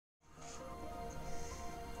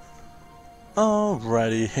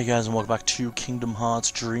Alrighty, hey guys and welcome back to Kingdom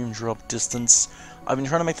Hearts Dream Drop Distance. I've been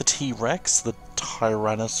trying to make the T-Rex, the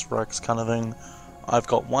Tyrannus Rex kind of thing. I've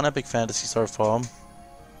got one epic fantasy so far.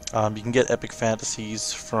 You can get epic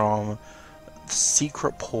fantasies from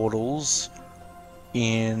secret portals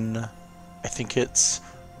in, I think it's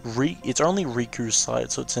only Riku's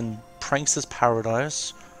side, so it's in Prankster's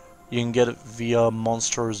Paradise. You can get it via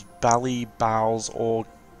Monster's Belly, Bowels, or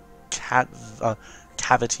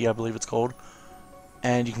Cavity, I believe it's called,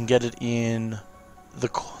 and you can get it in the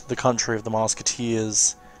country of the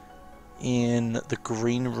Musketeers, in the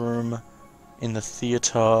green room, in the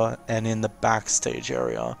theater, and in the backstage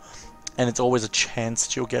area. And it's always a chance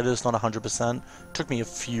that you'll get it. It's not 100%. Took me a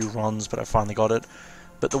few runs, but I finally got it.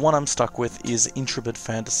 But the one I'm stuck with is Intrepid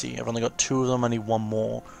Fantasy. I've only got 2 of them. I need 1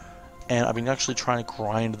 more, and I've been actually trying to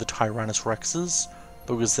grind the Tyrannus Rexes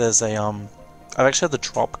because there's a I've actually had to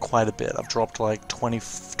drop quite a bit. I've dropped like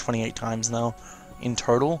 28 times now in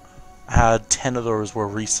total. I had 10 of those were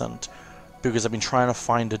recent because I've been trying to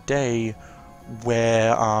find a day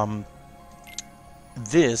where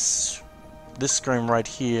this screen right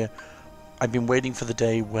here, I've been waiting for the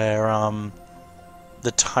day where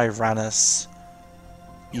the Tyrannus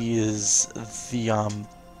is the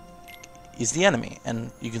enemy,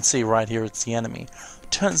 and you can see right here it's the enemy.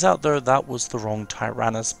 Turns out though that was the wrong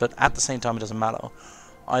Tyrannus, but at the same time it doesn't matter.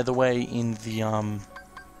 Either way, in the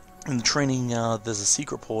training there's a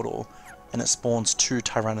secret portal, and it spawns 2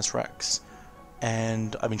 Tyrannus Rex.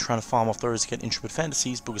 And I've been trying to farm off those to get Intrepid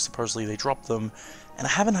Fantasies because supposedly they drop them, and I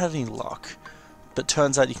haven't had any luck. But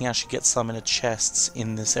turns out you can actually get some in the chests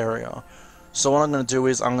in this area. So what I'm going to do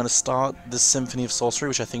is I'm going to start this Symphony of Sorcery,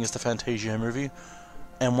 which I think is the Fantasia movie.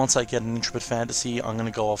 And once I get an Intrepid Fantasy, I'm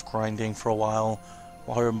going to go off grinding for a while.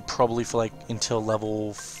 Probably for like until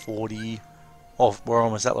level 40. Oh, we're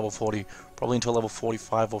almost at level 40. Probably until level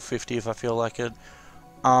 45 or 50 if I feel like it.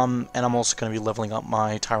 And I'm also going to be leveling up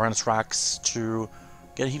my Tyrannus Rex to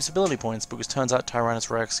get heaps of ability points, because turns out Tyrannus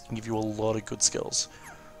Rex can give you a lot of good skills.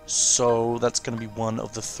 So that's going to be one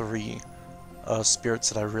of the 3 spirits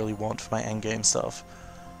that I really want for my endgame stuff.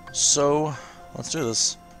 So let's do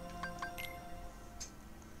this.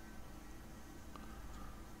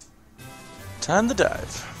 Time to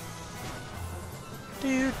dive.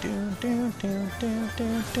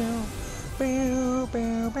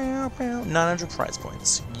 900 prize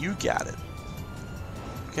points. You got it.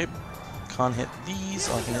 Okay. Can't hit these.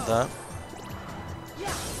 I can hit that.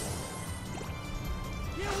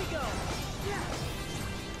 Here we go.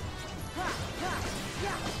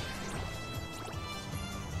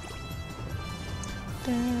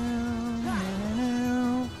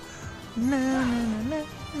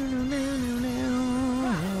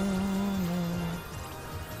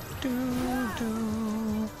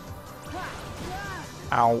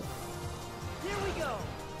 Ow. Here we go.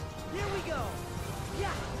 Here we go.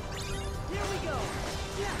 Yeah. Here we go.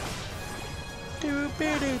 Yeah.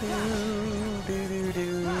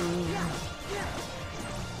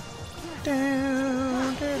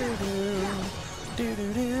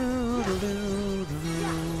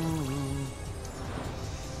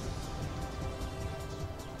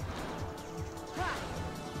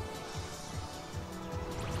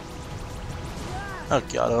 Oh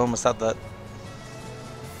god, I almost had that.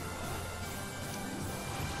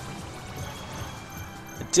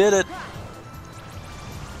 Did it!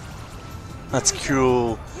 That's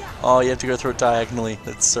cool. Oh, you have to go through it diagonally.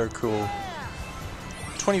 That's so cool.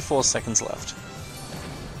 24 seconds left.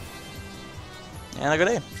 And I got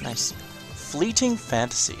A. Nice. Fleeting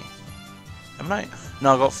Fantasy. Am I?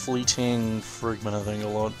 No, I got Fleeting Fragment, I think, a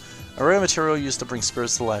lot. A rare material used to bring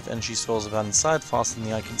spirits to life. Energy swells about inside faster than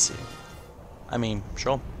the eye can see. I mean,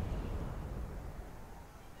 sure.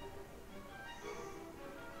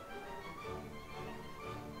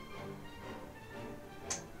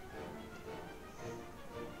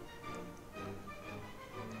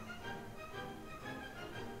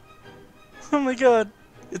 Oh my god,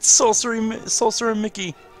 it's Sorcerer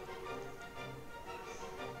Mickey.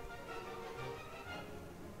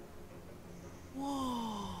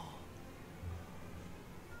 Whoa.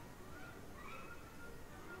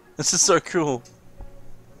 This is so cool.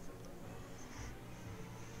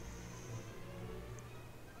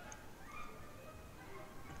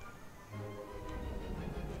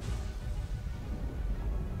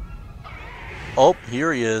 Oh,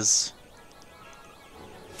 here he is.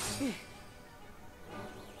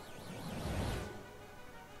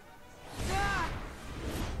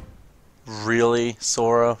 Really,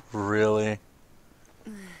 Sora? Really?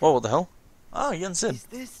 Whoa, what the hell? Oh, Yensid. Is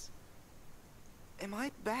this... Am I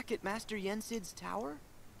back at Master Yensid's tower?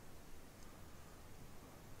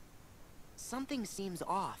 Something seems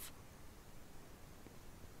off.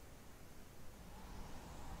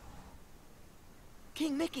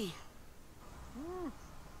 King Mickey!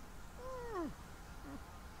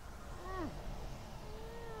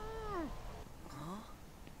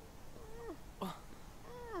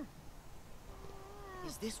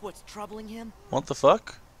 Is this what's troubling him? What the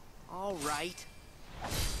fuck? All right.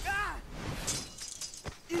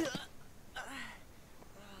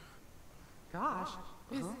 Gosh,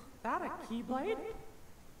 is that a Keyblade?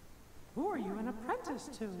 Who are you an apprentice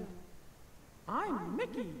to? I'm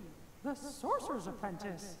Mickey, the Sorcerer's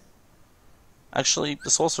Apprentice. Actually,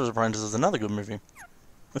 The Sorcerer's Apprentice is another good movie.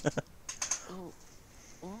 At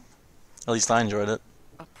least I enjoyed it.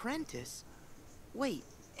 Apprentice? Wait,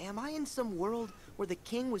 am I in some world where the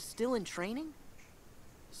king was still in training?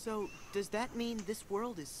 So, does that mean this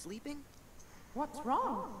world is sleeping? What's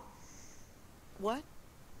wrong? What?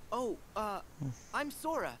 Oh, I'm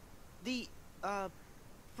Sora, the,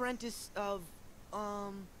 apprentice of,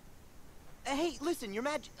 Hey, listen, your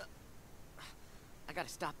I gotta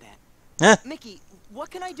stop that. Mickey,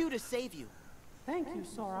 what can I do to save you? Thank you,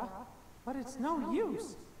 Sora, but it's no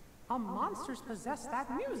use. A monster's possessed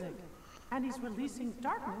that music, and he's releasing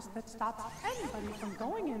darkness that stops anybody from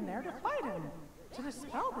going in there to fight him. To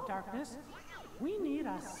dispel the darkness, we need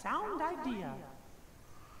a sound idea.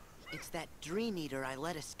 It's that Dream Eater I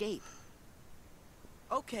let escape.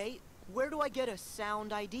 Okay, where do I get a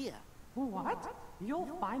sound idea? What? You'll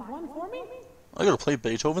find one for me? I gotta play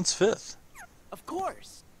Beethoven's Fifth. Of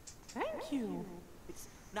course! Thank you. It's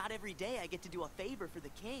not every day I get to do a favor for the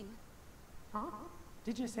king. Huh?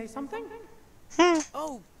 Did you say something?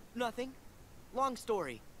 Oh, nothing. Long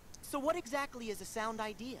story. So what exactly is a sound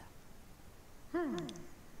idea?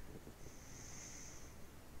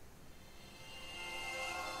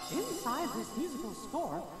 Inside this musical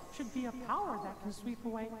score should be a power that can sweep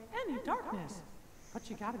away any darkness. But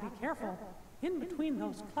you gotta be careful. In between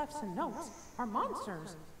those clefs and notes are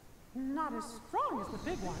monsters. Not as strong as the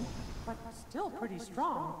big one, but still pretty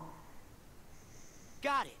strong.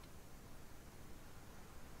 Got it.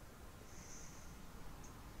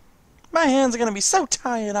 My hands are gonna be so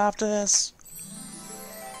tired after this.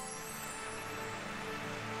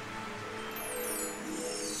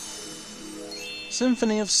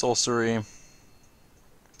 Symphony of Sorcery.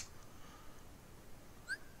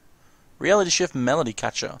 Reality Shift Melody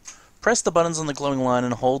Catcher. Press the buttons on the glowing line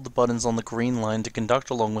and hold the buttons on the green line to conduct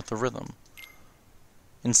along with the rhythm.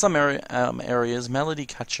 In some areas, Melody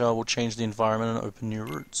Catcher will change the environment and open new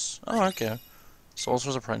routes. Oh, okay.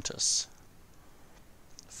 Sorcerer's Apprentice.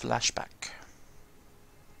 Flashback.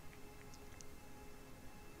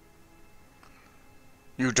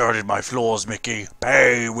 You dirted my floors, Mickey.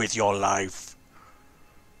 Pay with your life.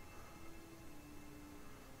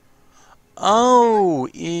 Oh,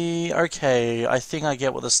 okay. I think I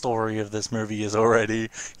get what the story of this movie is already.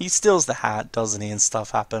 He steals the hat, doesn't he, and stuff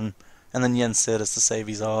happen. And then Yen Sid has to save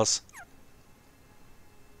his ass.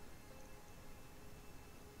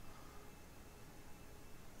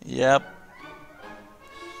 Yep.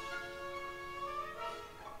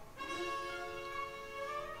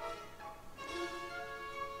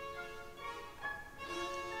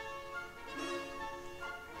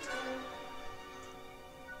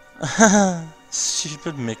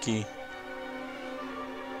 Stupid Mickey.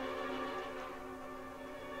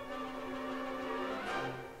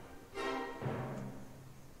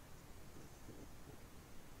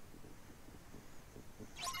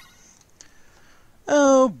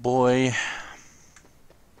 Oh boy.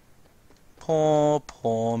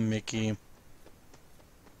 Poor Mickey.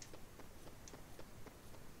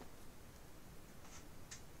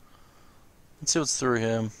 Let's see what's through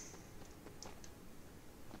here.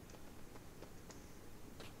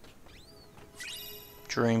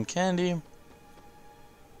 Dream candy.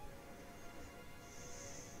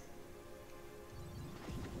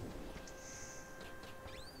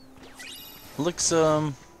 Looks,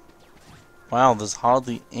 wow, there's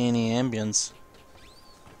hardly any ambience.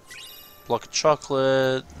 Block of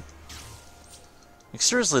chocolate. Like,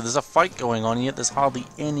 seriously, there's a fight going on, yet there's hardly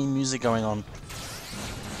any music going on.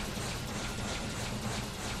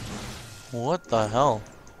 What the hell?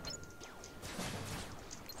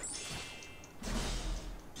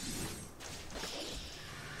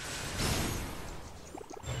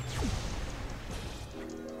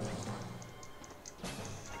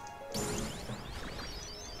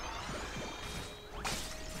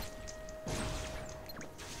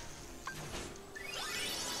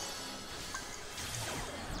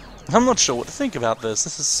 I'm not sure what to think about this.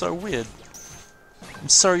 This is so weird. I'm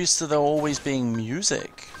so used to there always being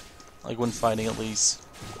music. Like when fighting at least.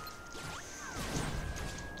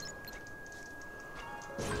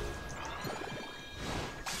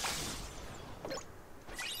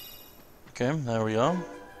 Okay, there we are.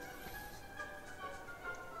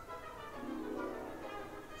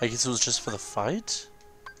 I guess it was just for the fight?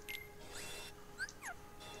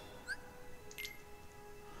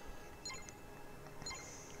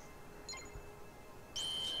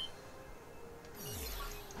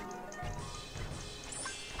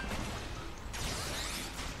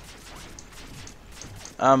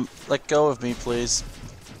 Let go of me, please.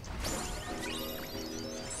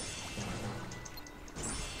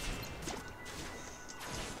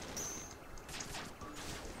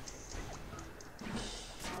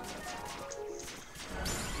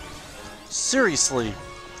 Seriously!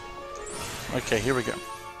 Okay, here we go.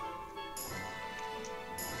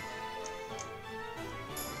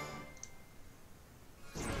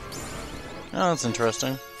 Oh, that's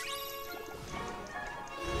interesting.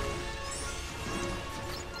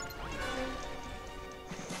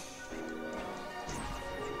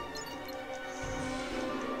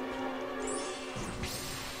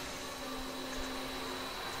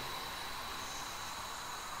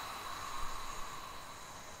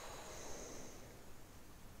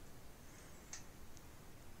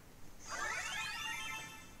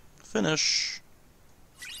 Finish.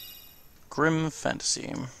 Grim Fantasy.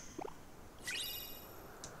 And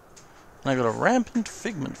I got a rampant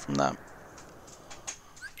figment from that.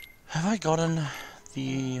 Have I gotten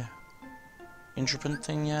the intrepid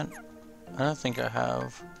thing yet? I don't think I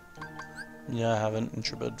have. Yeah, I haven't.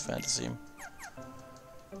 Intrepid Fantasy.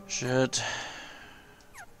 Shit.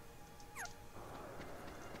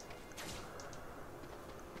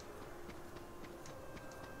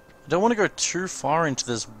 I don't want to go too far into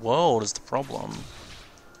this world is the problem.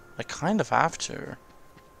 I kind of have to.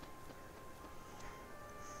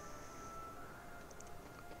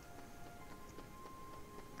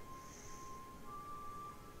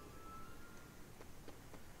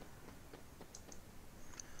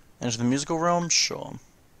 Enter the musical realm? Sure.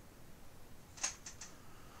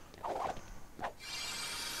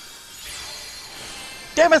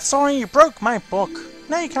 Damn it, Sora, you broke my book.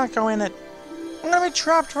 Now you can't go in it. I'm gonna be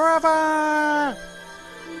trapped forever!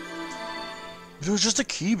 It was just a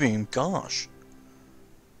key beam, gosh.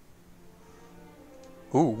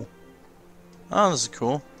 Ooh. Oh, this is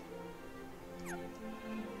cool.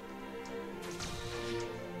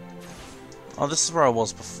 Oh, this is where I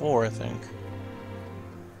was before, I think.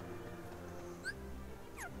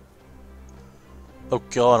 Oh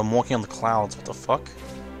god, I'm walking on the clouds, what the fuck?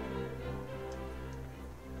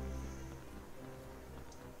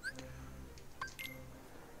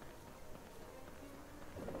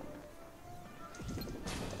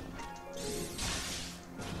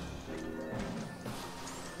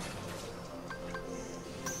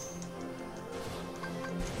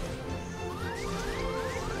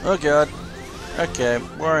 Oh god. Okay,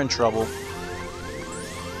 we're in trouble.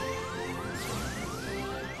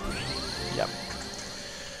 Yep.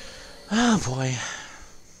 Oh boy.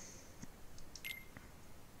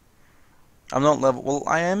 I'm not level. Well,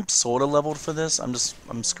 I am sort of leveled for this. I'm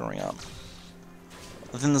screwing up.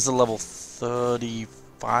 I think this is a level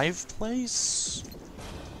 35 place.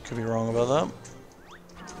 Could be wrong about that.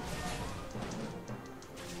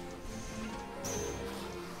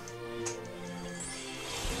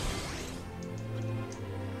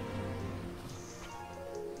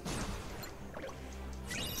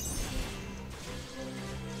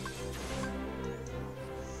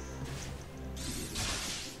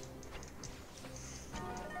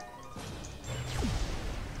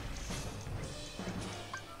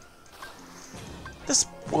 This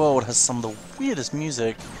world has some of the weirdest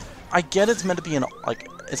music. I get it's meant to be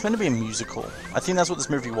it's meant to be a musical. I think that's what this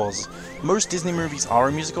movie was. Most Disney movies are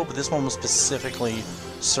a musical, but this one was specifically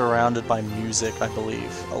surrounded by music, I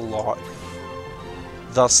believe, a lot.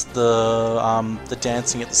 Thus the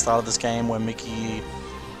dancing at the start of this game where Mickey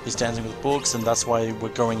is dancing with books, and that's why we're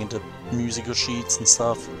going into musical sheets and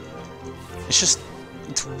stuff. It's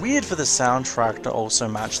weird for the soundtrack to also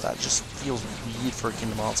match that. It just feels weird for a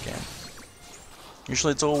Kingdom Hearts game.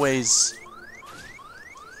 Usually it's always,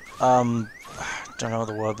 I don't know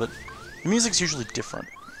the word, but the music's usually different.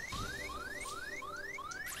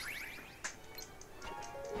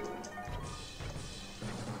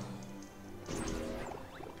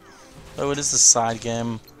 Oh, it is a side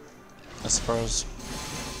game, I suppose.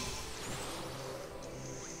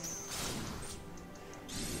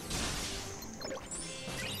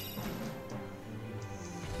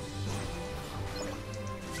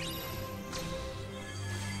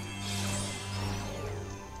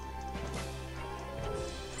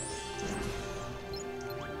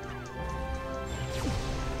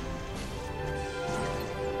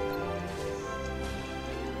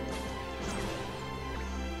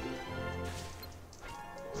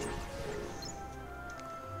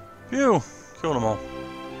 Phew! Killed them all.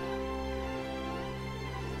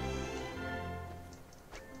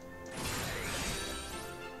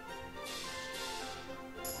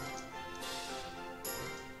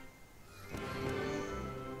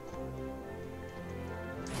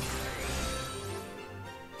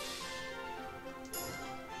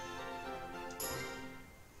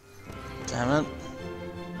 Damn it.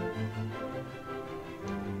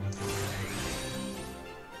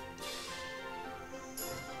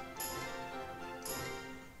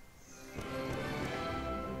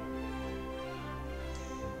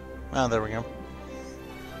 Ah, there we go.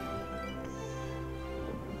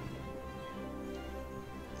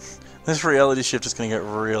 This reality shift is going to get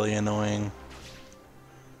really annoying. You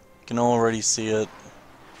can already see it.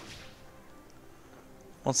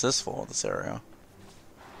 What's this for, this area?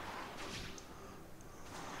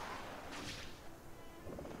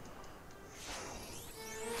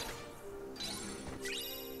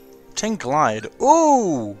 Glide.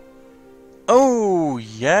 Ooh! Oh,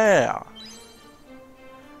 yeah!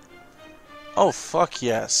 Oh, fuck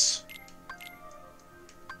yes.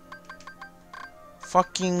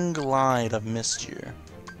 Fucking Glide, I've missed you.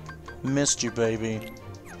 Missed you, baby.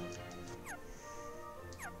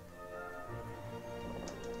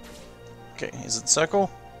 Okay, is it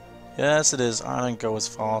circle? Yes, it is. I don't go as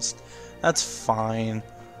fast. That's fine.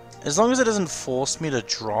 As long as it doesn't force me to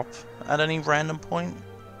drop at any random point.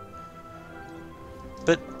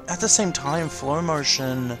 But at the same time, flow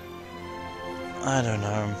motion... I don't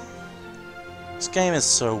know. This game is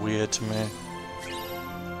so weird to me.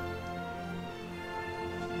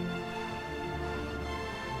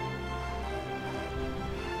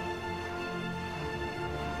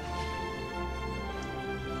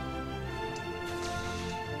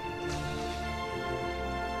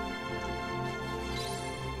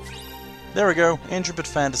 There we go, Intrepid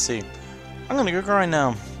Fantasy. I'm gonna go grind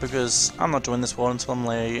now because I'm not doing this world until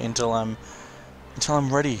I'm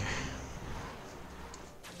ready.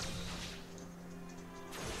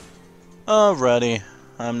 Alrighty,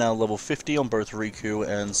 I'm now level 50 on both Riku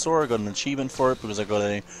and Sora. Got an achievement for it because I got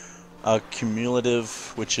a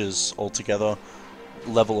cumulative, which is altogether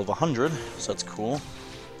level of 100, so that's cool.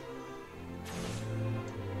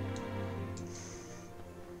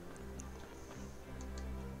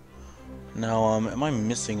 Now, am I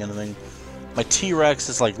missing anything? My T-Rex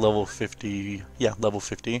is like level 50. Yeah, level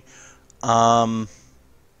 50. I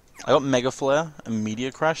got Mega Flare and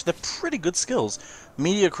Meteor Crash. They're pretty good skills.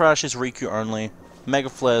 Meteor Crash is Riku only. Mega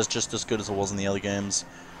Flare is just as good as it was in the other games.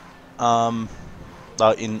 In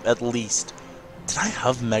at least. Did I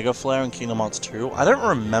have Mega Flare in Kingdom Hearts 2? I don't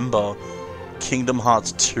remember Kingdom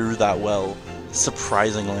Hearts 2 that well,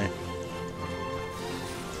 surprisingly.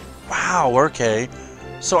 Wow, okay.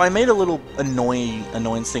 So I made a little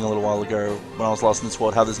annoyance thing a little while ago when I was last in this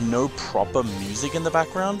world, how there's no proper music in the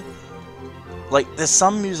background. Like, there's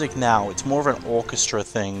some music now, it's more of an orchestra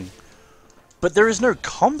thing. But there is no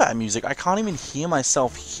combat music. I can't even hear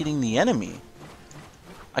myself hitting the enemy.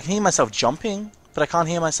 I can hear myself jumping, but I can't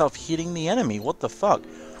hear myself hitting the enemy. What the fuck?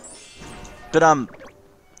 But, I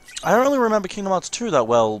don't really remember Kingdom Hearts 2 that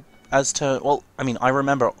well as to... Well, I mean, I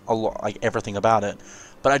remember a lot, like, everything about it.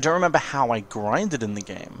 But I don't remember how I grinded in the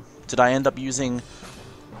game. Did I end up using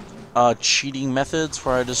cheating methods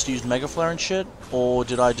where I just used Mega Flare and shit? Or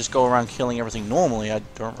did I just go around killing everything normally? I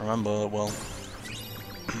don't remember well.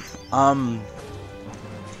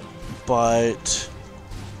 But...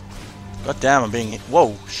 God damn, I'm being...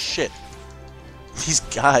 Whoa, shit. These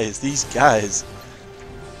guys.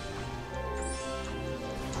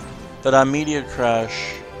 But Meteor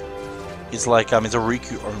Crash is like, it's a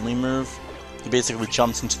Riku only move. He basically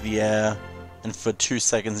jumps into the air, and for 2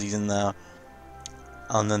 seconds he's in there.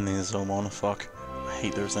 And then there's fuck. I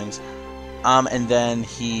hate those things. And then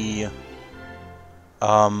he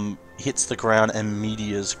hits the ground and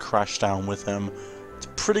meteors crash down with him. It's a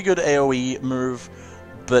pretty good AoE move,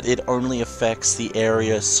 but it only affects the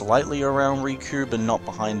area slightly around Riku, but not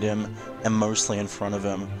behind him, and mostly in front of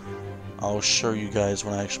him. I'll show you guys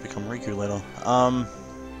when I actually become Riku later.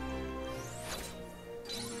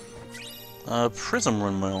 Prism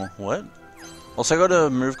Windmill, what? Also, I got a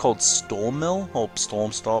move called Storm Mill, or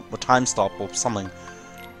Storm Stop, or Time Stop, or something.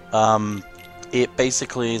 It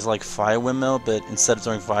basically is like Fire Windmill, but instead of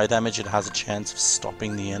doing fire damage, it has a chance of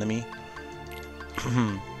stopping the enemy.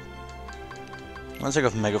 I'm gonna take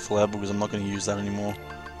off Mega Flare because I'm not gonna use that anymore.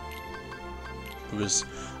 Because,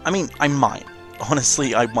 I mean, I might.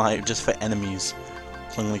 Honestly, I might, just for enemies.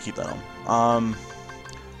 So I'm gonna keep that on.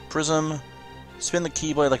 Prism. Spin the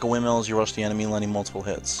Keyblade like a windmill as you rush the enemy, landing multiple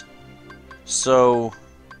hits. So,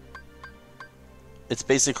 it's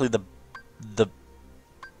basically the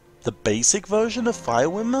the basic version of Fire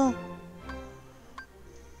Windmill?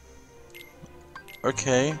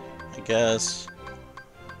 Okay, I guess.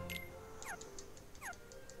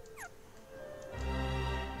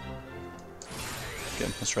 Okay,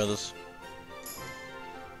 let's try this.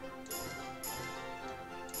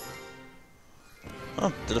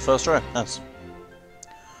 Oh, did it first try. Nice.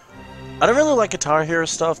 I don't really like Guitar Hero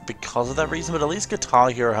stuff because of that reason, but at least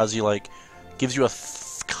Guitar Hero has you, like, gives you a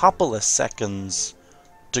couple of seconds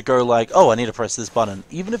to go like, oh, I need to press this button,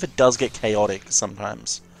 even if it does get chaotic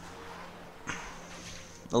sometimes.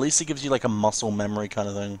 At least it gives you like a muscle memory kind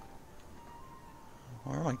of thing.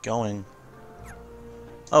 Where am I going?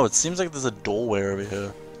 Oh, it seems like there's a doorway over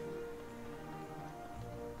here.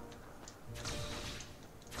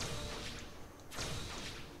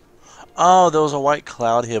 Oh, there was a white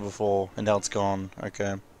cloud here before, and now it's gone.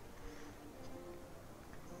 Okay.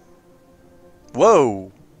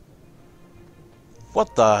 Whoa!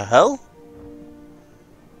 What the hell?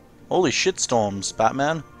 Holy shitstorms,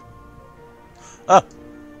 Batman. Ah!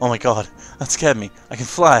 Oh my god, that scared me. I can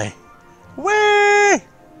fly. Whee!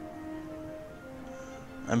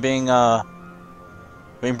 I'm being brought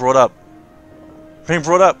up. Being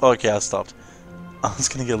brought up! Okay, I stopped. I was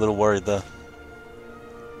gonna get a little worried there.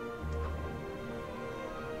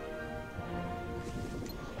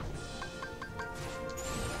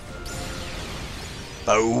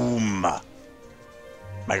 Boom!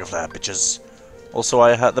 Mega Flare, bitches. Also,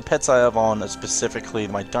 I had the pets I have on are specifically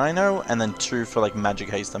my Dino, and then 2 for like Magic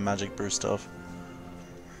Haste and Magic Boost stuff.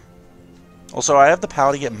 Also, I have the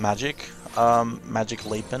power to get Magic, Magic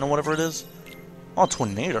Leapin or whatever it is. Oh,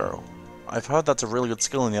 Tornado. I've heard that's a really good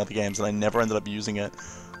skill in the other games, and I never ended up using it.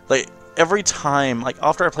 Like, every time, like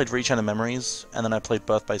after I played Reach Into Memories, and then I played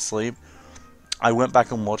Birth by Sleep, I went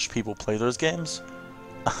back and watched people play those games.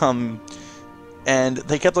 And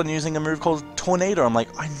they kept on using a move called Tornado. I'm like,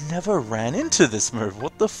 I never ran into this move.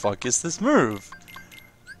 What the fuck is this move?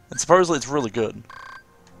 And supposedly it's really good.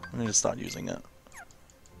 I need to start using it.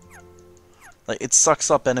 Like, it sucks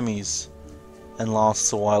up enemies and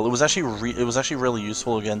lasts a while. It was actually really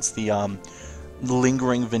useful against the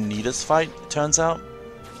lingering Vanitas fight, it turns out.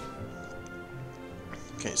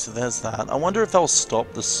 Okay, so there's that. I wonder if that'll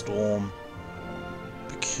stop the storm,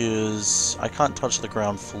 because I can't touch the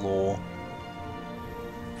ground floor.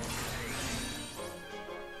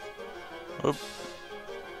 Oop.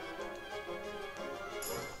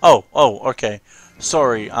 Oh, okay.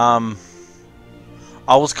 Sorry, I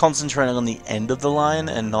was concentrating on the end of the line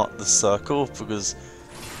and not the circle, because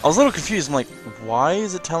I was a little confused. I'm like, why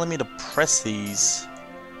is it telling me to press these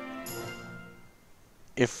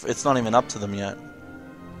if it's not even up to them yet? Okay,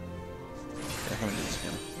 let me do this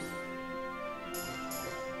again.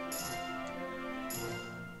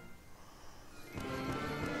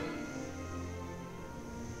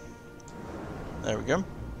 There we go.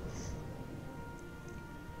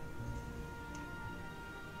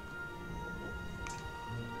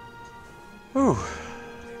 Whew.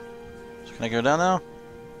 So can I go down now?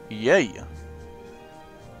 Yay!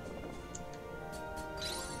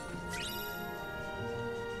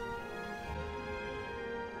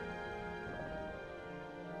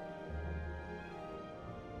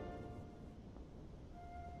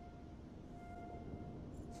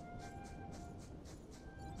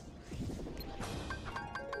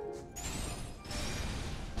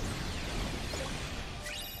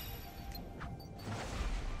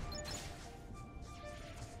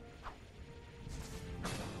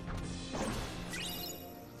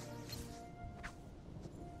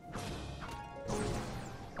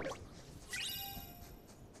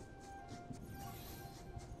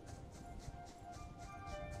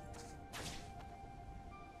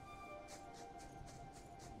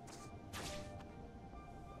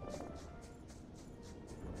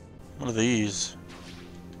 What are these?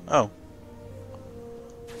 Oh.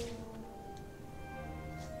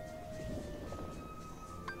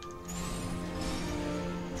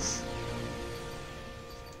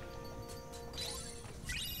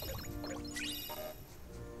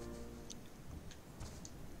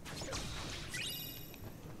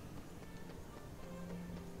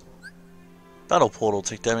 Battle Portal,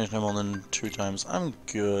 take damage no more than 2 times. I'm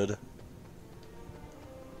good.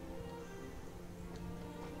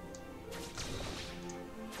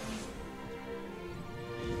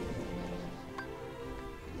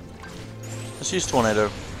 Let's use Tornado.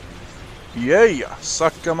 Yeah!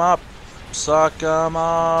 Suck 'em up! Suck 'em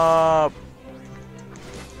up!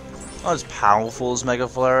 Not as powerful as Mega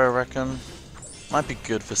Flare, I reckon. Might be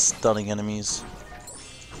good for stunning enemies.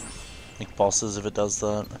 Like bosses if it does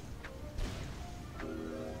that.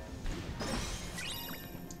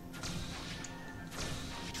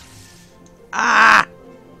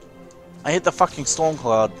 I hit the fucking storm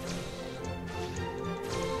cloud.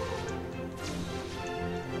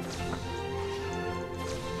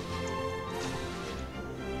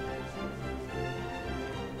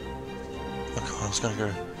 Oh god, I was gonna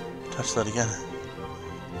go touch that again.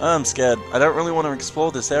 I'm scared. I don't really want to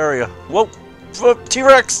explore this area. Whoa!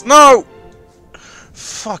 T-Rex! No!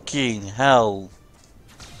 Fucking hell.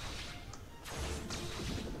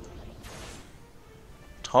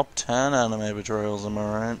 Top 10 anime betrayals, am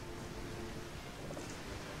I right?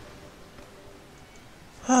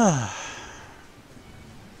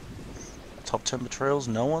 Top 10 betrayals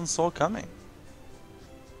no one saw coming.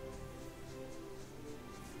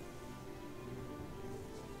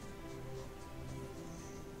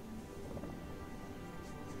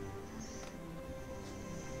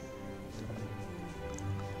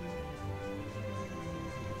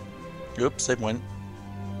 Oops, they went.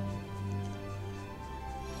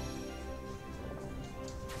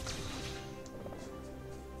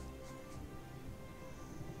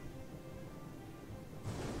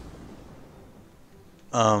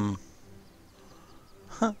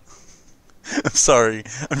 I'm sorry.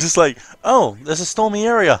 I'm just like, oh, there's a stormy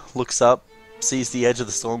area. Looks up, sees the edge of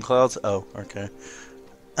the storm clouds. Oh, okay.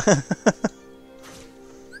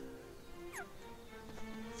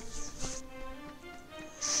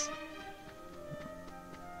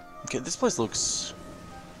 Okay, this place looks...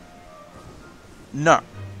 No.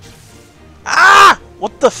 Ah!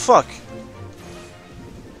 What the fuck?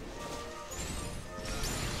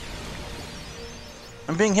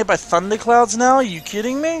 I'm being hit by thunderclouds now? Are you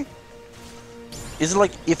kidding me? Is it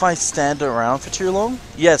like if I stand around for too long?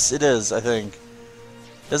 Yes, it is, I think.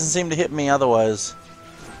 Doesn't seem to hit me otherwise.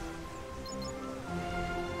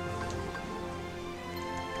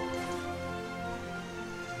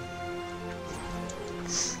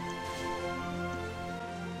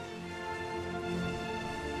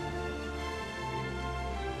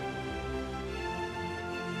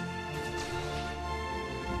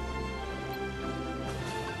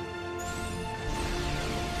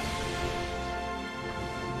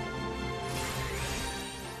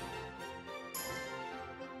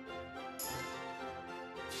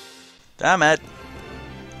 Damn it.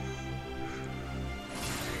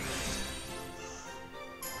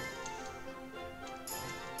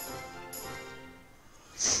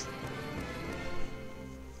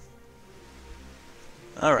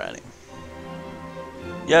 Alrighty.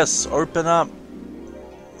 Yes, open up.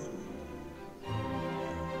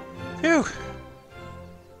 Phew.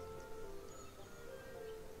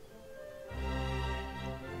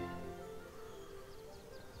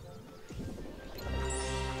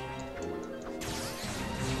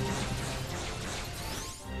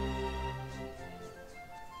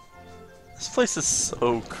 This place is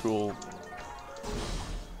so cool.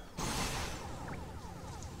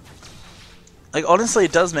 Like, honestly,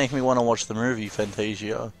 it does make me want to watch the movie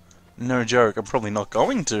Fantasia. No joke, I'm probably not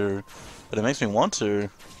going to, but it makes me want to.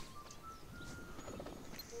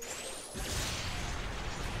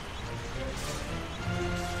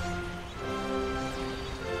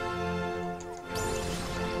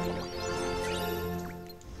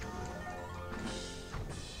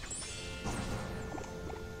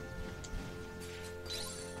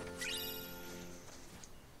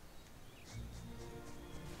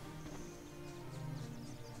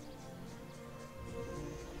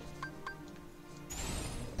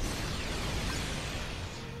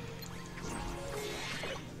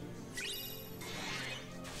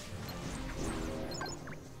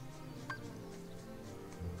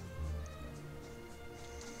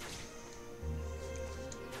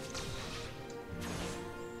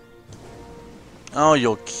 Oh,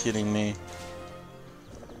 you're kidding me.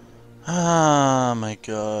 Ah, my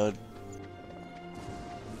god.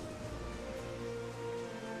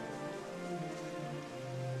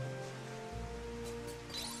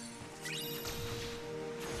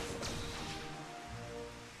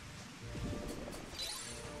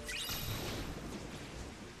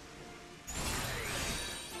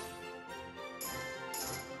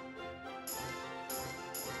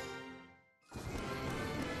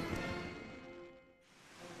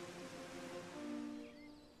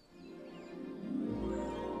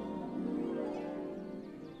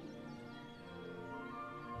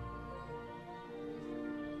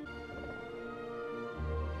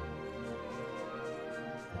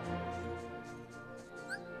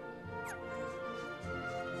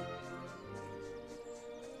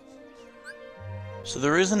 So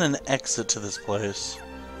there isn't an exit to this place.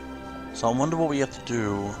 So I wonder what we have to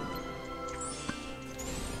do.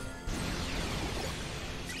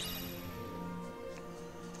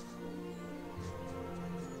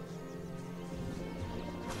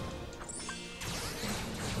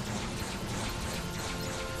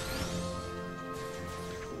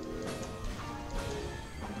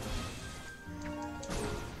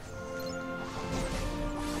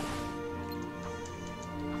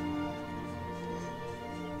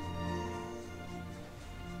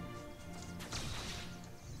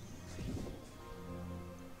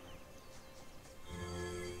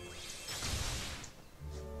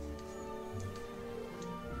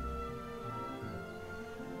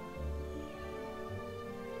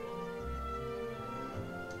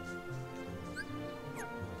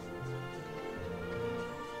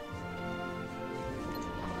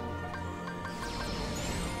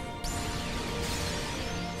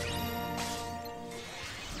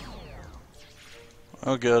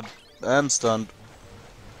 Oh good. And stunned.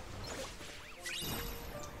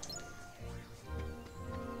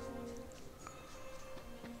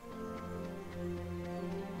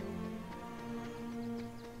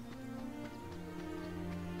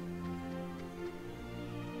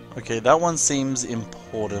 Okay, that one seems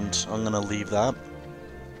important. I'm gonna leave that.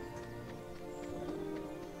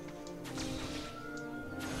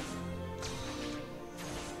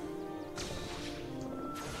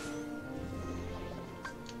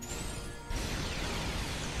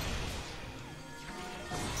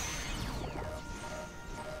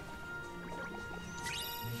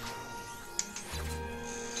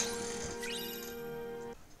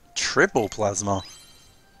 Triple plasma?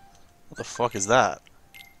 What the fuck is that?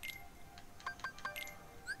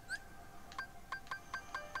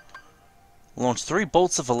 Launch 3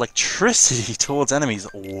 bolts of electricity towards enemies.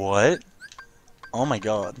 What? Oh my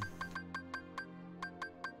god.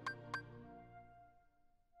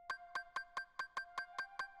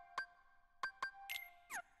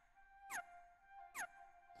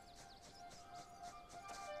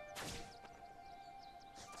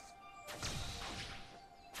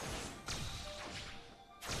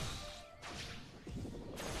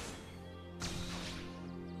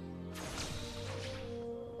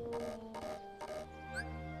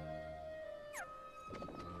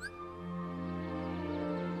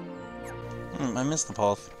 I missed the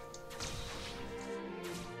path.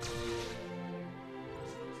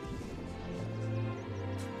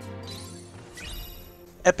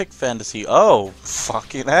 Epic fantasy. Oh,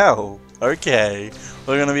 fucking hell. Okay.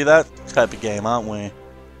 We're gonna be that type of game, aren't we?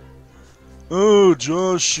 Oh,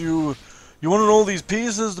 Josh, you wanted all these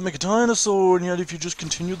pieces to make a dinosaur, and yet if you just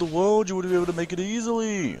continued the world, you would be able to make it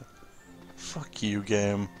easily. Fuck you,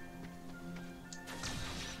 game.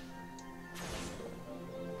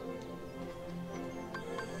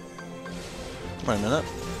 Wait a minute.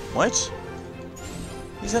 What?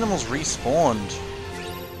 These animals respawned.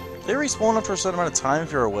 They respawn after a certain amount of time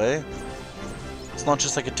if you're away. It's not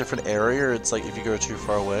just like a different area, it's like if you go too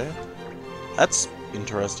far away. That's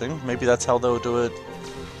interesting. Maybe that's how they'll do it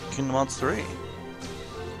in Kingdom Hearts 3.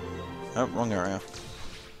 Oh, wrong area.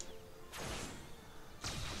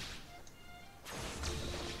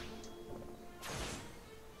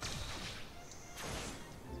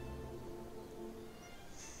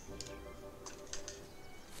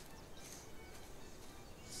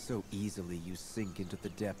 So easily you sink into the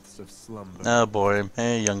depths of slumber. Oh boy.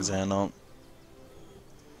 Hey, young Xehanort.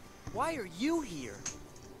 Why are you here?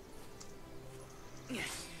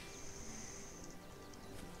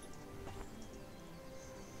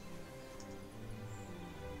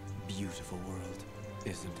 Beautiful world,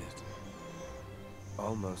 isn't it?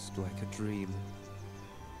 Almost like a dream.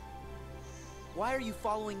 Why are you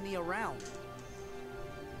following me around?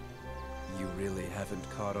 You really haven't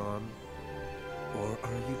caught on? Or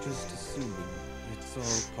are you just assuming it's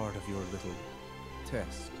all part of your little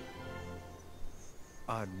test?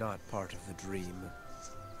 I'm not part of the dream.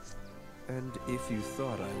 And if you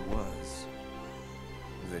thought I was,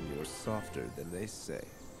 then you're softer than they say.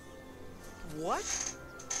 What?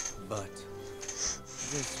 But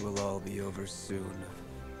this will all be over soon.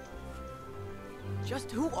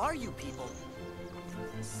 Just who are you people?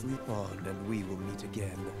 Sleep on and we will meet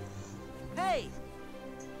again. Hey!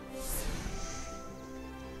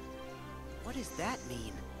 What does that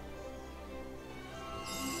mean?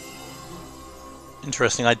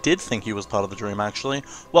 Interesting. I did think he was part of the dream, actually.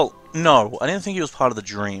 Well, no, I didn't think he was part of the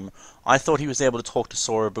dream. I thought he was able to talk to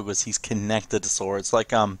Sora because he's connected to Sora. It's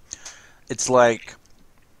like, I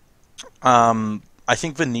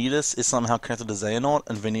think Vanitas is somehow connected to Xehanort,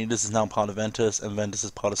 and Vanitas is now part of Ventus, and Ventus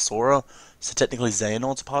is part of Sora. So technically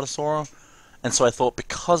Xehanort's a part of Sora. And so I thought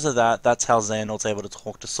because of that, that's how Xehanort's able to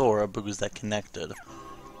talk to Sora, because they're connected.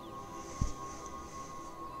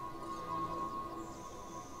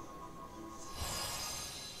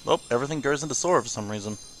 Oh, everything goes into Sora for some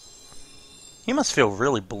reason. He must feel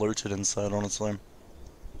really bloated inside, honestly.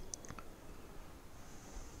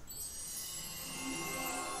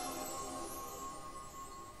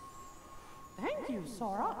 Thank you,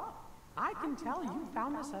 Sora. I can tell you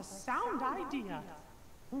found this a sound idea.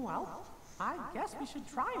 Well, I guess we should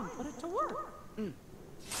try and put it to work.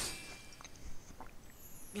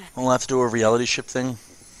 We'll have to do a reality ship thing.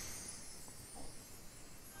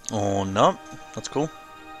 Oh, no. That's cool.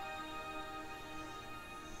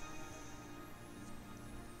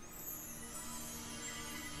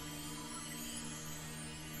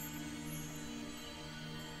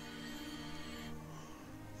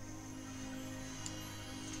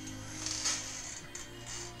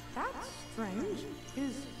 That's strange.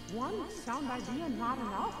 Is one sound idea not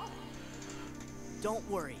enough? Don't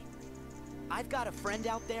worry. I've got a friend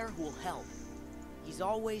out there who will help. He's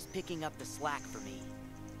always picking up the slack for me.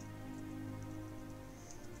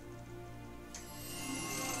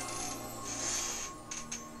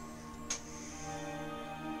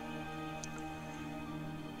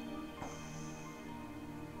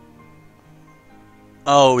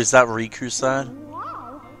 Oh, is that Riku's side?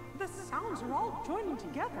 Wow! The sounds are all joining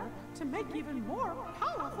together to make even more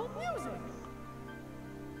powerful music.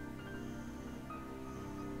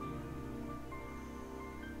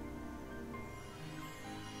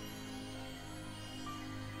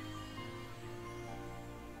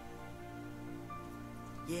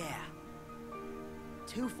 Yeah.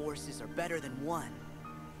 Two forces are better than one.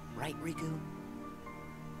 Right, Riku?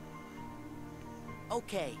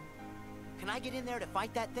 Okay. Can I get in there to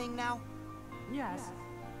fight that thing now? Yes,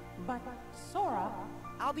 but Sora...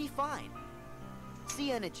 I'll be fine. See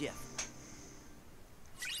ya in a jiff.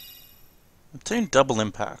 Obtain double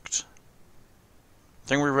impact. I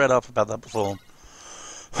think we read up about that before.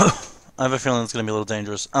 I have a feeling it's going to be a little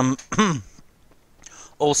dangerous.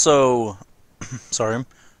 Also... sorry.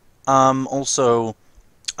 Also...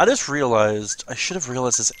 I just realized... I should have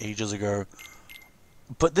realized this ages ago.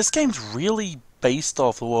 But this game's really based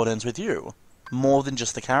off The World Ends With You. More than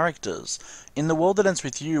just the characters. In The World That Ends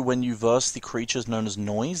With You, when you verse the creatures known as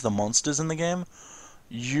Noise, the monsters in the game,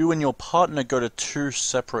 you and your partner go to two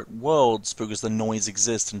separate worlds because the Noise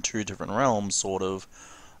exists in two different realms, sort of.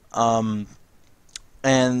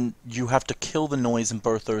 And you have to kill the Noise in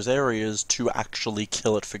both those areas to actually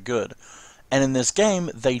kill it for good. And in this game,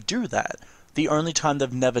 they do that. The only time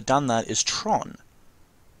they've never done that is Tron.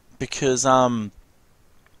 Because,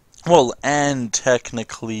 well, and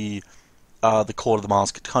technically, the court of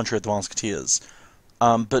the country of the Musketeers.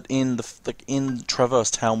 But in in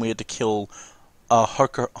Traverse Town, we had to kill a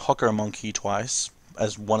Hocker monkey twice,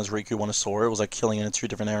 as one as Riku, one as Sora. It was like killing it in two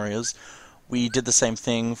different areas. We did the same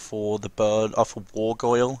thing for the bird, for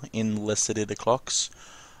Wargoyle in Les City de Clocks.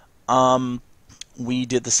 We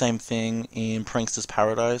did the same thing in Prankster's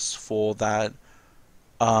Paradise for that.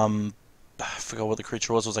 I forgot what the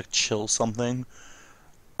creature was. It was like Chill something.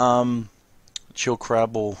 Chill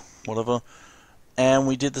Crab or whatever. And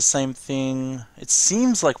we did the same thing. It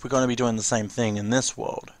seems like we're going to be doing the same thing in this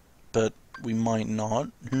world, but we might not.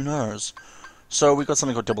 Who knows? So we got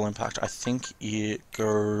something called Double Impact. I think it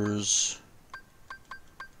goes...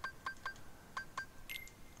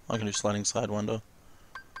 I can do Sliding Sidewinder.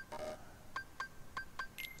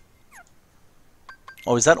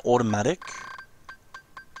 Oh, is that automatic?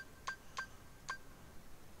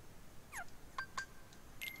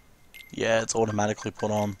 Yeah, it's automatically put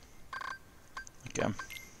on. Okay.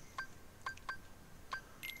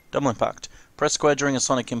 Double Impact. Press square during a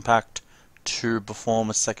sonic impact to perform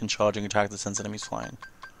a second charging attack that sends enemies flying.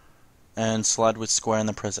 And slide with square and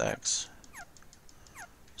then press X.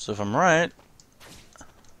 So if I'm right...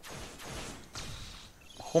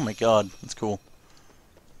 Oh my god, that's cool.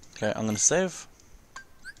 Okay, I'm gonna save.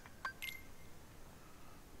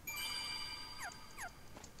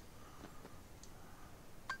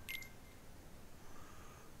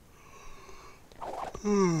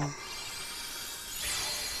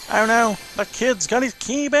 Oh no, the kid's got his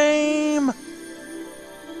key beam!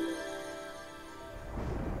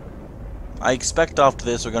 I expect after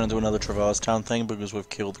this we're going to do another Traverse Town thing because we've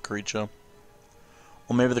killed the creature.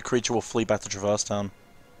 Or maybe the creature will flee back to Traverse Town.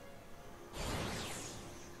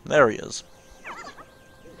 There he is.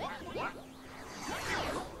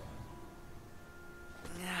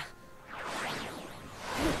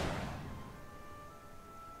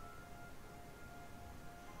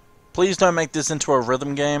 Please don't make this into a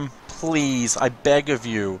rhythm game. Please, I beg of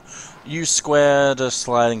you. Use square to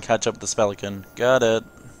slide and catch up the Spelican. Got it.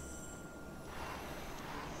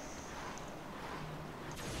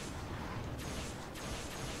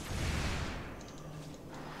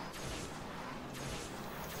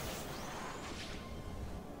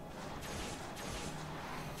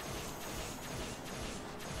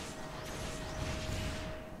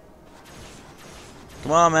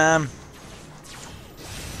 Come on, man.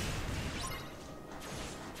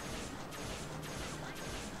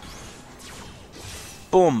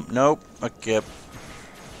 Boom. Nope. Okay.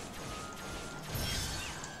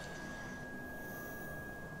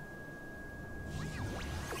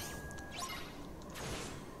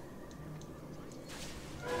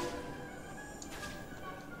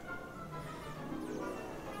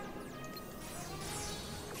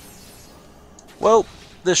 Well,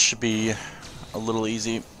 this should be a little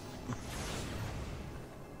easy.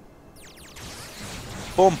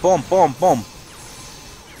 Boom, boom, boom, boom.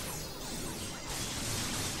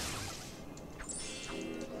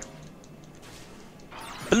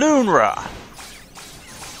 Balloonra!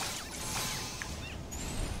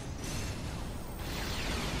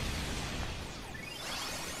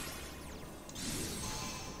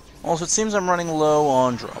 Also, it seems I'm running low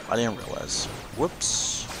on drop. I didn't realize.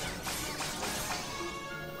 Whoops.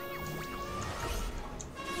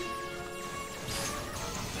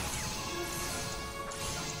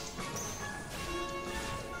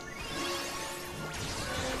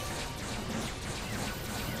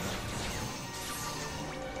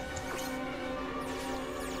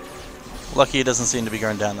 Lucky it doesn't seem to be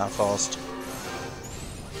going down that fast.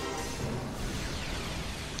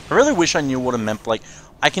 I really wish I knew what it meant. Like,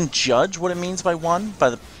 I can judge what it means by one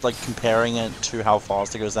by comparing it to how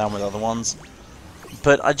fast it goes down with other ones.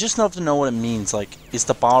 But I just have to know what it means. Like, is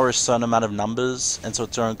the bar a certain amount of numbers, and so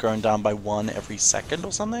it's going down by one every second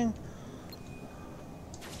or something?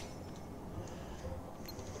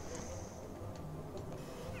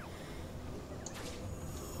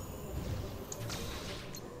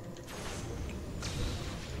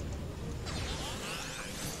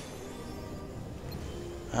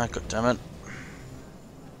 Ah, god damn it.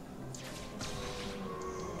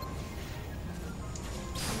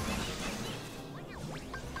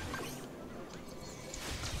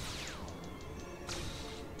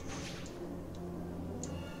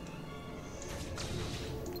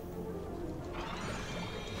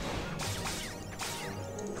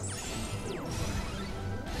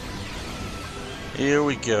 Here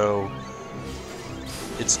we go.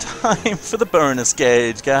 It's time for the bonus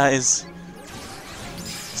gauge, guys.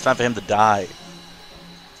 It's time for him to die.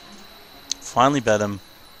 Finally bet him.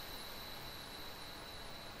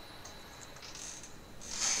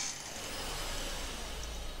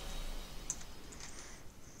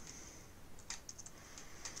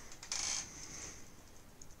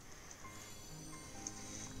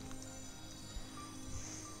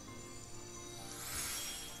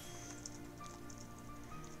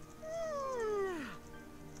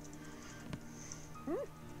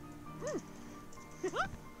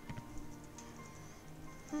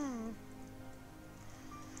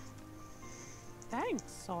 Thanks,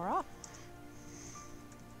 Sora.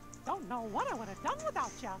 Don't know what I would have done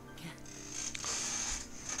without you.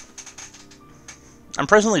 I'm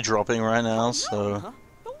presently dropping right now, so... Huh?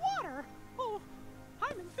 The water! Oh,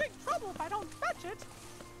 I'm in big trouble if I don't fetch it.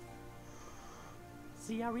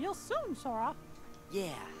 See ya real soon, Sora. Yeah,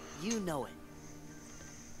 you know it.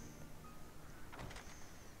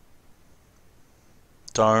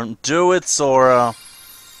 Don't do it, Sora.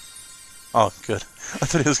 Oh, good. I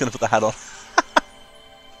thought he was going to put the hat on.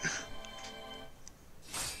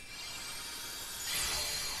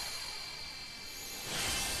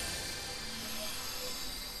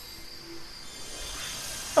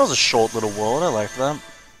 That was a short little world, I like that.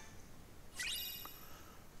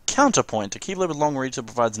 Counterpoint. A Keyblade with long reach that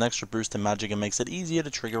provides an extra boost in magic and makes it easier to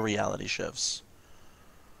trigger reality shifts.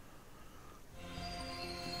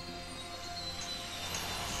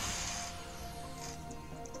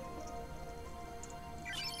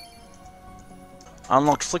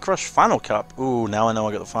 Unlocked Flick Rush Final Cup. Ooh, now I know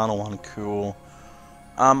I got the final one. Cool.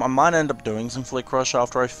 I might end up doing some Flick Rush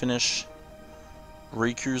after I finish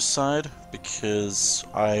Riku's side, because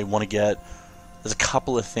I want to get... There's a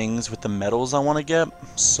couple of things with the medals I want to get,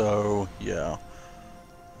 so yeah.